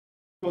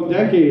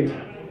Decade.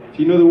 If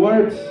you know the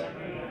words,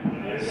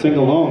 sing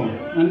along.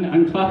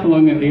 And clap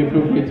along at the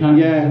appropriate time.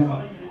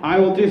 Yeah, I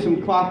will do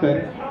some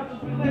clapping.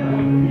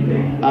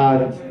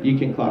 And you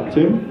can clap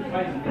too.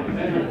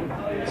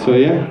 So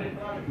yeah.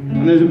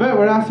 And there's a bit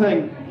where I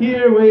sing,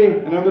 here we,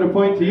 and I'm going to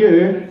point to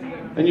you,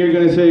 and you're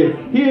going to say,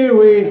 here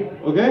we,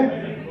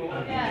 okay?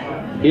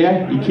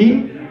 Yeah, you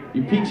keen?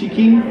 You peachy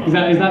keen? Is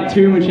that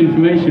too much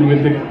information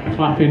with the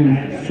clapping,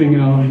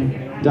 singing along?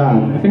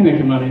 Dan. I think they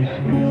can manage.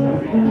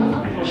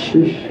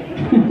 Shush.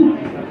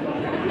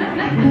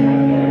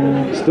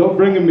 Stop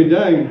bringing me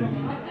down.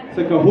 It's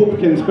like a hope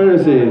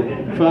conspiracy.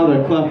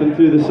 Father clapping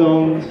through the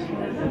songs.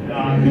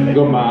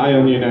 Got my eye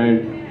on you now.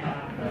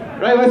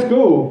 Right, let's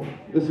go.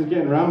 This is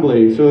getting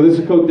rambly. So this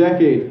is called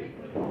Decade.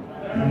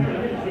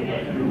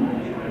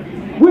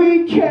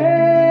 We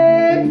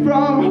came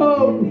from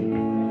hope.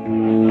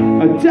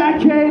 A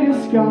decade of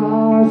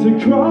scars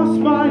across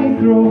my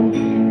throat.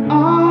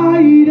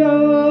 I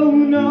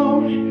don't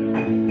know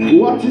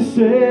what to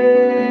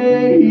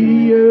say to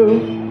you.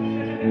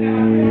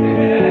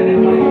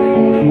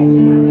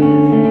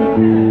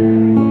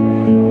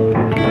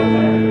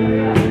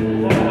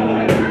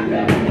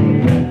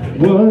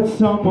 Would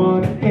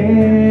someone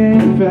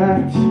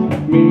infect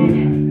me?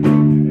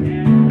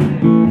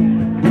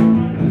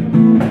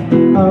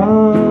 A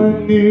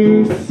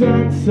new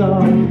sense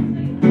of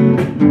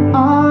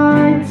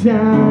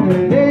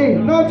identity.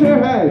 Nod your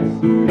heads.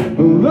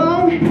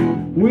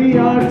 Alone, we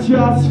are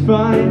just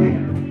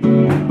fine.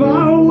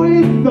 But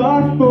with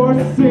our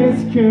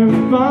forces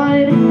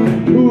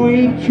combined,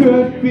 we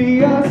could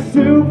be a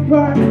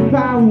superpower.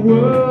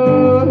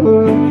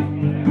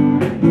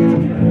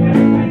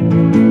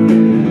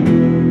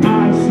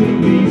 I see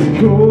these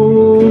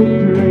cold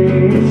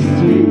grey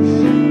streets,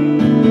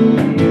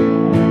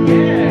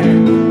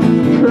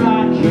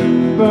 crack,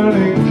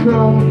 burning,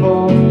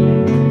 crumble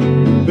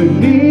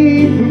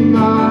beneath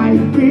my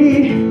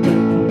feet.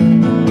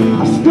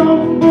 I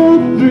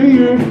stumbled through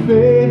your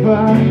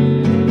favor.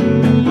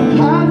 I've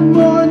had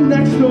more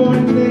next door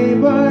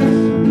neighbors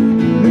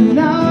than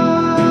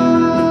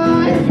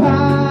I've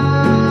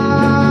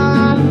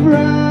had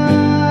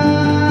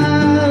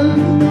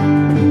friends.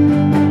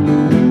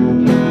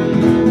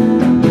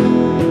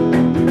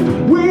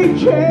 We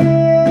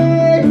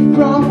came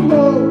from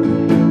hope,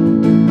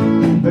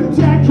 a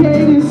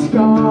decade of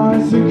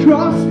scars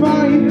across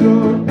my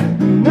throat.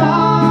 And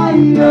I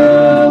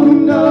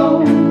don't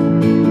know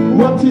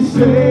what to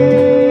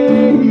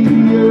say to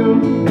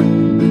you.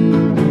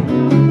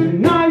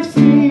 And I've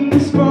seen the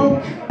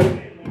smoke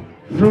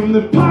from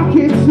the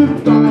pockets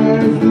of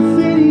fires the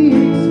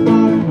city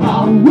explode.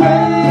 I'll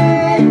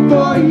wait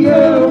for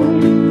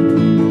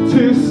you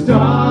to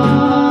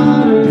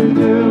start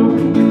anew,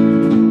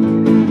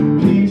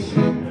 piece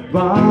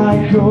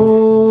by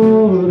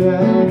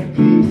golden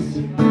piece.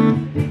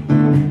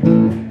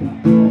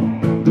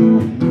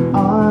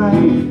 I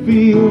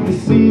feel the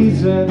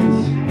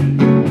seasons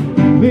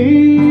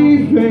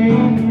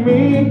leaving me,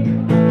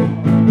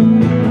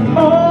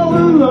 all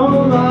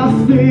alone,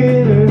 lost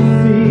in a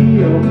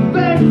sea of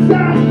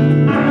bitter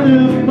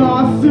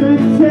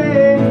animosity.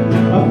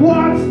 I've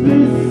watched the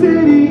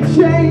city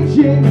change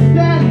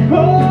instead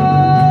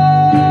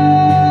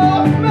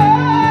of me.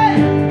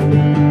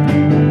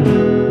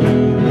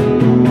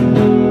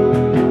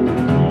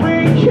 We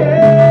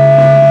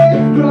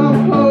came from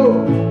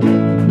hope,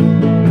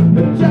 a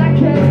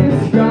decade of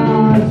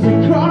scars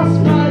across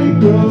my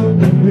throat.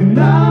 And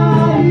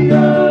I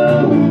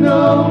don't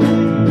know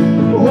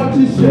what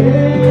to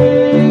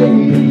say to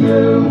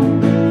you.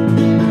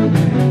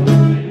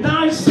 And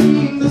I've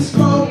seen the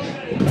smoke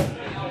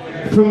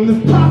from the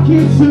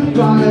pockets of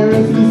fire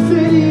as the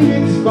city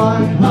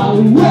expires.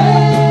 I'll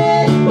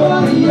wait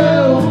for you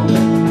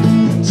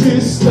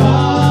to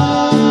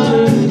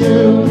start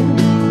anew,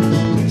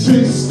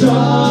 to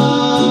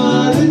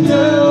start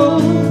anew,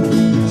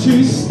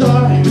 to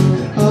start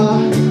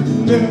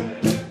anew.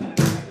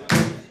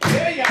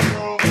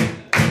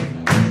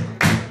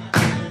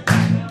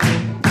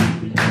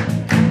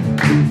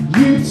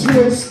 You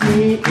twist me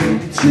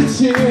into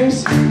tears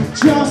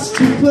just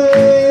to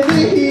play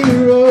the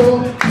hero.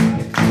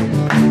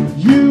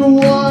 You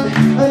want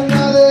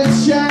another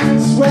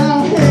chance?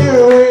 Well,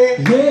 here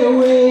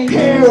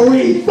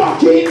we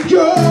fucking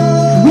go.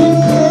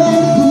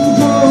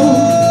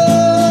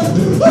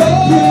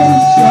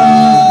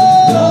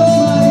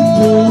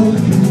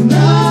 And I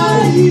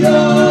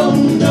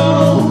don't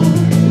know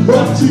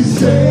what to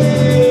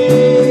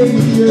say to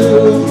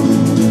you.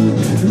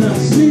 And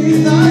I've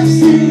seen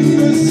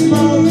the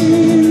smoke,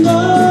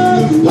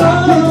 the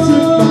pockets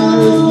of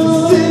fire as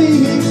the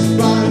city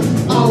expires.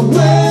 I'll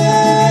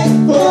wait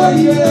for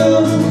you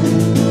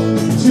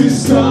to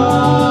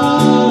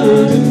start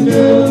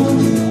anew,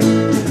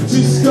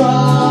 to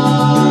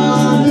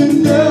start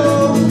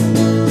anew,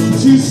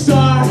 to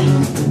start anew.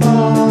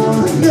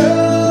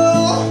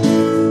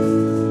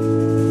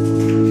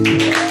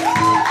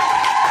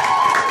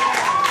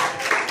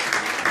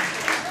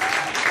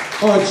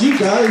 Oh, gee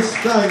guys,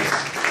 thanks.